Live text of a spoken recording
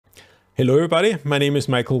Hello everybody, my name is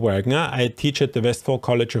Michael Wagner. I teach at the Westfall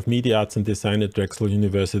College of Media Arts and Design at Drexel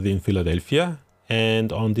University in Philadelphia.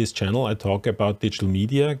 And on this channel I talk about digital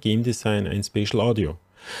media, game design and spatial audio.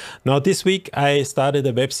 Now this week I started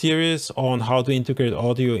a web series on how to integrate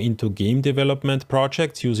audio into game development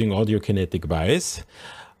projects using audio kinetic wise.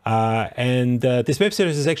 This web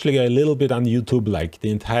series is actually a little bit on YouTube-like. The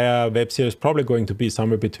entire web series is probably going to be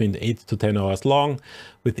somewhere between 8 to 10 hours long,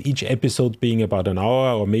 with each episode being about an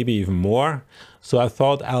hour or maybe even more. So I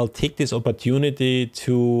thought I'll take this opportunity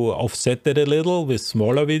to offset that a little with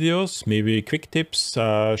smaller videos, maybe quick tips,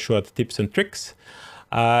 short tips and tricks.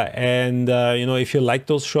 If you like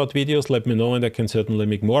those short videos, let me know and I can certainly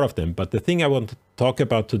make more of them. But the thing I want to talk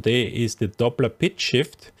about today is the Doppler pitch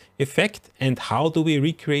shift effect and how do we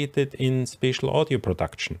recreate it in spatial audio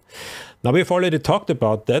production. Now we've already talked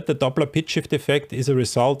about that. The Doppler pitch shift effect is a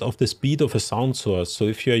result of the speed of a sound source. So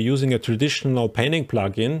if you are using a traditional panning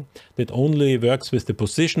plugin that only works with the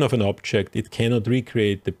position of an object, it cannot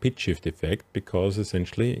recreate the pitch shift effect because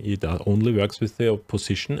essentially it only works with the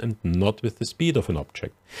position and not with the speed of an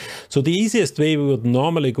object. So the easiest way we would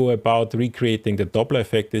normally go about recreating the Doppler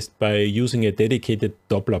effect is by using a dedicated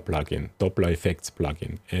Doppler plugin, Doppler effects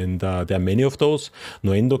plugin. And there are many of those.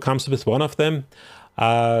 Nuendo comes with one of them.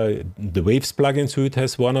 The Waves plugin suite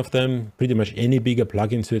has one of them. Pretty much any bigger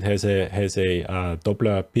plugin suite has a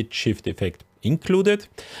Doppler pitch shift effect included.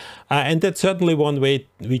 And that's certainly one way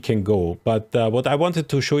we can go. But what I wanted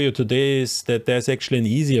to show you today is that there's actually an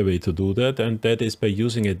easier way to do that. And that is by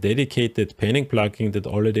using a dedicated panning plugin that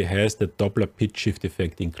already has the Doppler pitch shift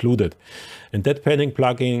effect included. And that panning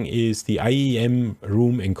plugin is the IEM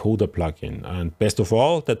RoomEncoder plugin. And best of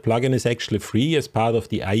all, that plugin is actually free as part of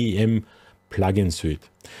the IEM plugin suite.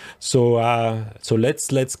 So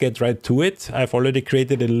let's get right to it. I've already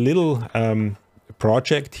created a little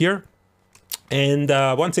project here. And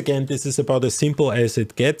once again, this is about as simple as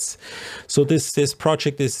it gets. So this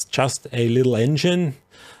project is just a little engine.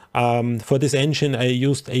 For this engine, I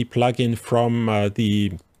used a plugin from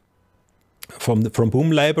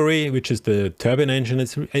Boom Library, which is the turbine engine.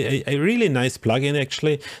 It's a really nice plugin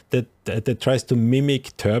actually that tries to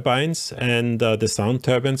mimic turbines and the sound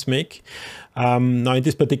turbines make. Now in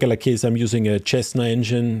this particular case, I'm using a Cessna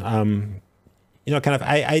engine. I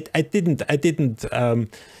didn't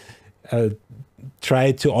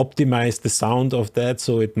try to optimize the sound of that,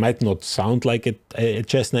 so it might not sound like a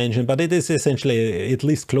Cessna engine, but it is essentially at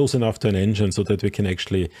least close enough to an engine so that we can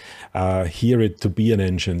actually hear it to be an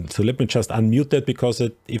engine. So let me just unmute that, because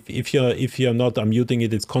if you're not unmuting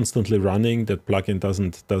it, it's constantly running. That plugin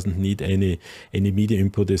doesn't need any media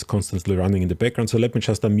input, is constantly running in the background. So let me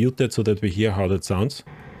just unmute that so that we hear how that sounds.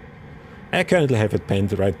 I currently have it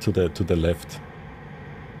panned right to the left.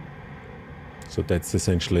 So that's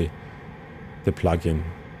essentially the plugin,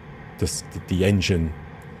 the engine.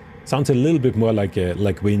 Sounds a little bit more like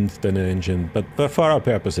wind than an engine, but for our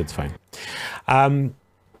purpose, it's fine.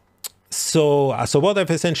 So what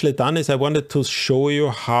I've essentially done is I wanted to show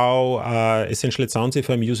you how essentially it sounds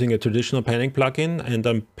if I'm using a traditional panning plugin and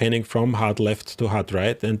I'm panning from hard left to hard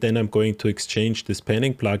right, and then I'm going to exchange this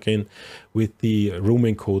panning plugin with the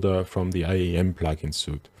RoomEncoder from the IEM plugin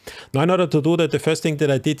suite. Now, in order to do that, the first thing that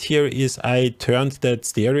I did here is I turned that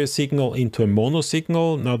stereo signal into a mono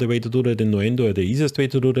signal. Now, the way to do that in Nuendo, or the easiest way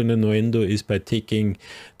to do that in Nuendo, is by taking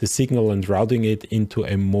the signal and routing it into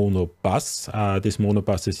a mono bus. This mono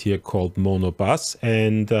bus is here called mono bus,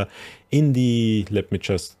 and let me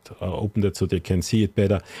just open that so they can see it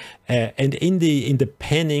better. And in the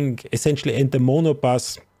panning, essentially, and the mono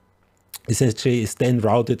bus essentially is then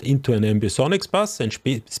routed into an ambisonics bus and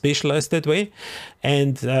spatialized that way.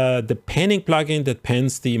 And the panning plugin that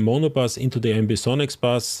pans the monobus into the ambisonics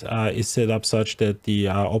bus is set up such that the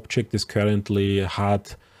object is currently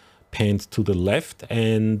hard panned to the left.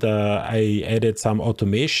 And I added some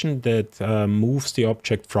automation that moves the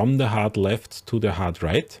object from the hard left to the hard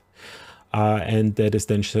right. And that is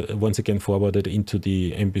then once again forwarded into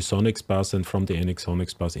the ambisonics bus and from the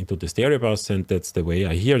anicsonics bus into the stereo bus, and that's the way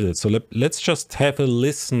I hear that. So let's just have a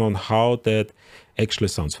listen on how that actually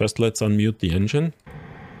sounds. First, let's unmute the engine.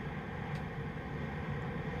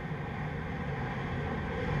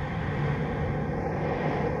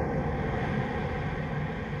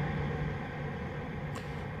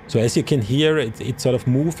 So as you can hear, it's sort of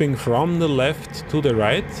moving from the left to the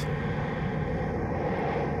right.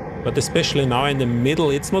 But especially now in the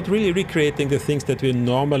middle, it's not really recreating the things that we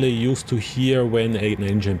normally used to hear when an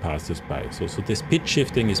engine passes by. So this pitch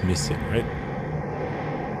shifting is missing, right?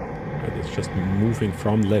 It's just moving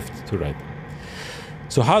from left to right.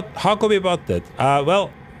 So how go we about that?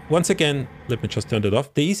 Well, once again, Let me just turn that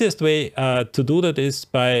off. The easiest way to do that is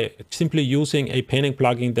by simply using a panning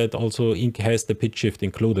plugin that also has the pitch shift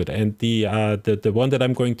included. And the one that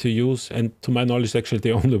I'm going to use, and to my knowledge, actually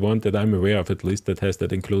the only one that I'm aware of at least that has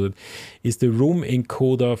that included, is the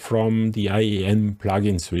RoomEncoder from the IEM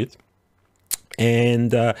plugin suite.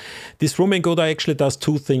 And this RoomEncoder actually does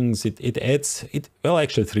two things. Well,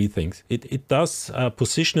 actually three things. It does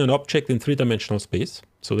position an object in three-dimensional space.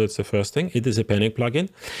 So that's the first thing. It is a panning plugin.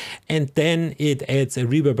 And then it adds a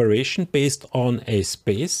reverberation based on a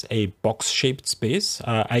space, a box-shaped space.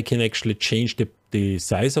 I can actually change the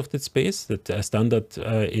size of that space. That standard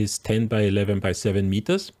is 10 by 11 by 7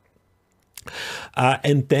 meters.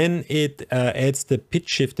 And then it adds the pitch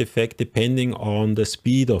shift effect depending on the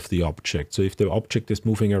speed of the object. So if the object is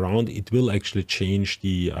moving around, it will actually change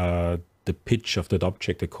the pitch of that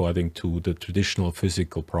object according to the traditional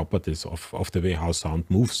physical properties of the way how sound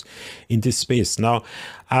moves in this space. Now,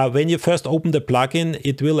 when you first open the plugin,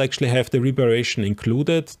 it will actually have the reverberation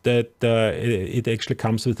included, that it actually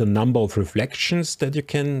comes with a number of reflections that you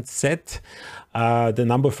can set. The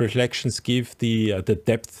number of reflections give the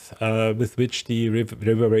depth with which the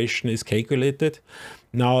reverberation is calculated.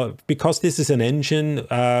 Now, because this is an engine,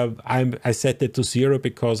 I set it to 0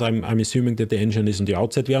 because I'm assuming that the engine is on the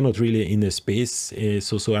outside. We are not really in a space,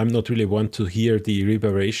 so I'm not really want to hear the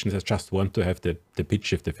reverberations. I just want to have the pitch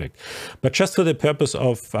shift effect. But just for the purpose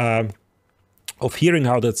of hearing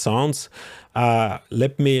how that sounds,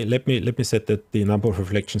 let me set the number of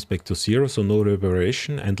reflections back to 0, so no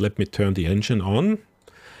reverberation, and let me turn the engine on.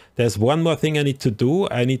 There's one more thing I need to do.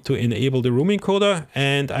 I need to enable the RoomEncoder,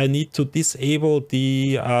 and I need to disable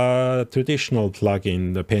the traditional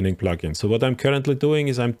plugin, the panning plugin. So what I'm currently doing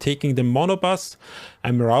is I'm taking the monobus,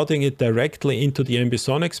 I'm routing it directly into the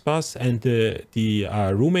ambisonics bus, and the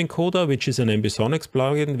RoomEncoder, which is an ambisonics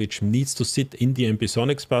plugin, which needs to sit in the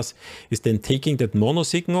ambisonics bus, is then taking that mono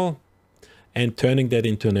signal and turning that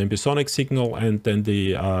into an ambisonic signal, and then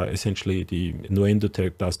essentially the Nuendo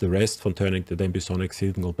does the rest from turning the ambisonic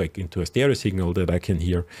signal back into a stereo signal that I can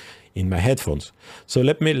hear in my headphones. So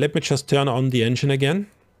let me just turn on the engine again.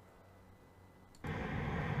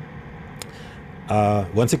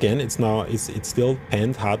 Once again, it's still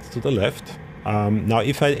panned hard to the left. Now,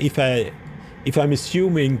 if I'm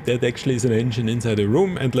assuming that actually is an engine inside a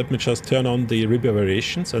room, and let me just turn on the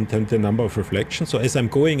reverberations and then the number of reflections. So as I'm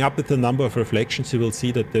going up with the number of reflections, you will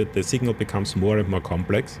see that the signal becomes more and more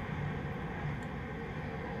complex.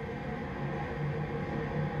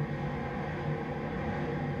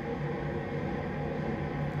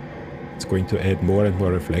 It's going to add more and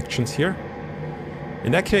more reflections here.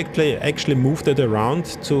 And I can actually move that around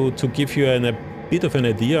to give you a bit of an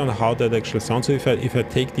idea on how that actually sounds. So if I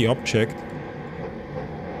take the object,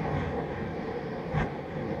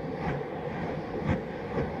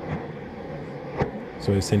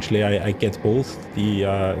 so essentially I get both the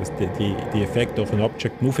effect of an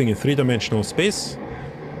object moving in three-dimensional space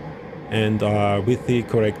and with the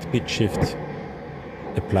correct pitch shift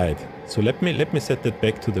applied. So let me set that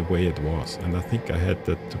back to the way it was, and I think I had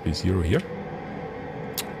that to be 0 here.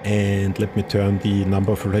 And let me turn the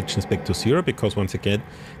number of reflections back to 0, because once again,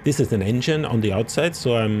 this is an engine on the outside,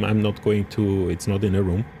 so I'm not going to, it's not in a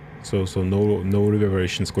room, so no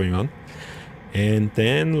reverberations going on. And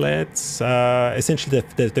then let's, essentially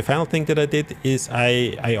the final thing that I did is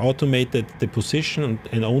I automated the position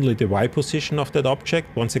and only the Y position of that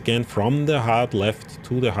object, once again from the hard left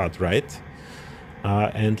to the hard right.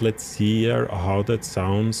 And let's see here how that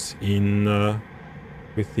sounds in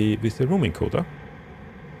with the RoomEncoder.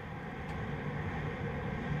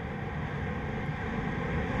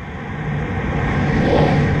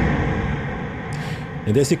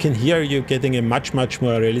 And as you can hear, you're getting a much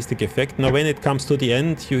more realistic effect. Now, when it comes to the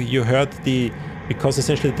end, you heard because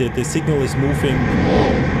essentially the signal is moving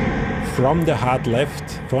from the hard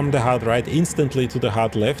left, from the hard right, instantly to the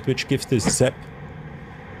hard left, which gives this zap,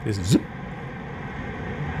 this zip,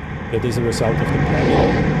 that is a result of the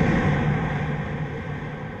plugin.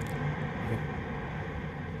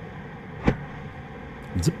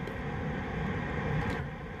 Zip.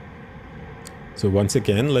 So once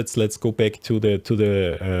again, let's go back to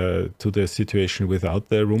the situation without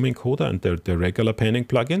the RoomEncoder and the regular panning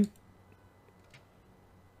plugin.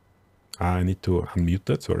 I need to unmute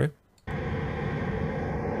that, sorry.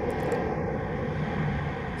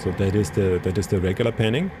 So that is the regular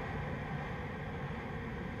panning.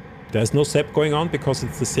 There's no zap going on because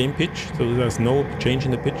it's the same pitch, so there's no change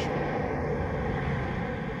in the pitch.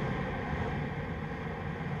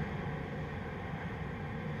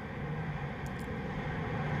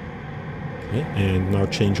 Okay, and now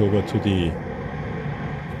change over to the.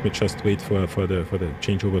 Let me just wait for the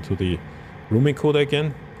change over to the RoomEncoder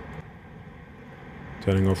again.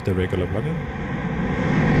 Turning off the regular plugin.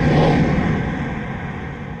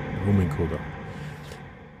 RoomEncoder.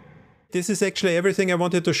 This is actually everything I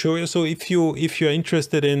wanted to show you. So if you're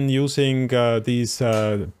interested in using these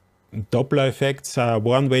Doppler effects,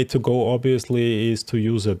 one way to go obviously is to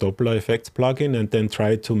use a Doppler effects plugin and then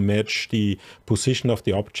try to match the position of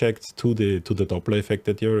the objects to the Doppler effect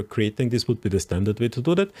that you're creating. This would be the standard way to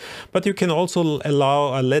do that. But you can also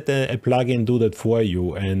let a plugin do that for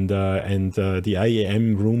you, and the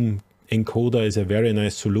IEM RoomEncoder is a very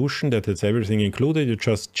nice solution that has everything included. You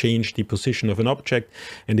just change the position of an object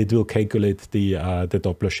and it will calculate the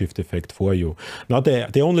Doppler shift effect for you. Now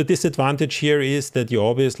the only disadvantage here is that you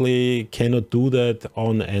obviously cannot do that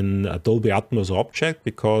on a Dolby Atmos object,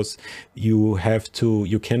 because you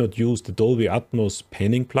cannot use the Dolby Atmos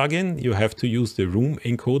panning plugin. You have to use the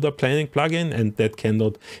RoomEncoder panning plugin, and that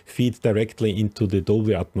cannot feed directly into the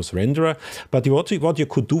Dolby Atmos renderer. But what you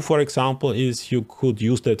could do, for example, is you could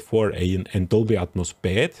use that for a Dolby Atmos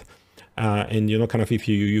bed, and kind of if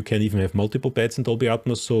you can even have multiple beds in Dolby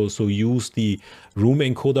Atmos, so use the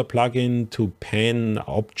RoomEncoder plugin to pan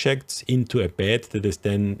objects into a bed that is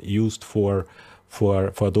then used for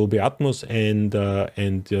Dolby Atmos, and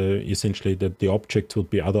essentially that the objects would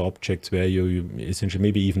be other objects where you essentially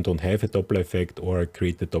maybe even don't have a Doppler effect or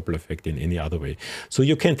create the Doppler effect in any other way. So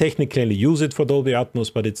you can technically use it for Dolby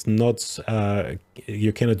Atmos, but it's not,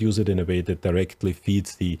 you cannot use it in a way that directly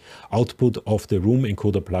feeds the output of the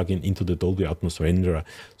RoomEncoder plugin into the Dolby Atmos renderer.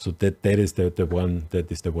 So that is the one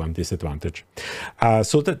disadvantage.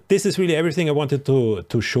 So this is really everything I wanted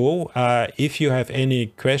to show. If you have any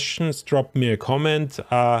questions, drop me a comment.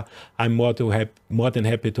 I'm more than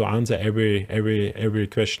happy to answer every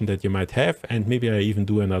question that you might have, and maybe I even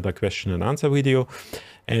do another question and answer video.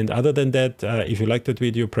 And other than that, if you like that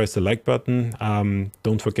video, press the like button.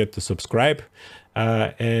 Don't forget to subscribe,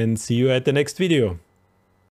 and see you at the next video.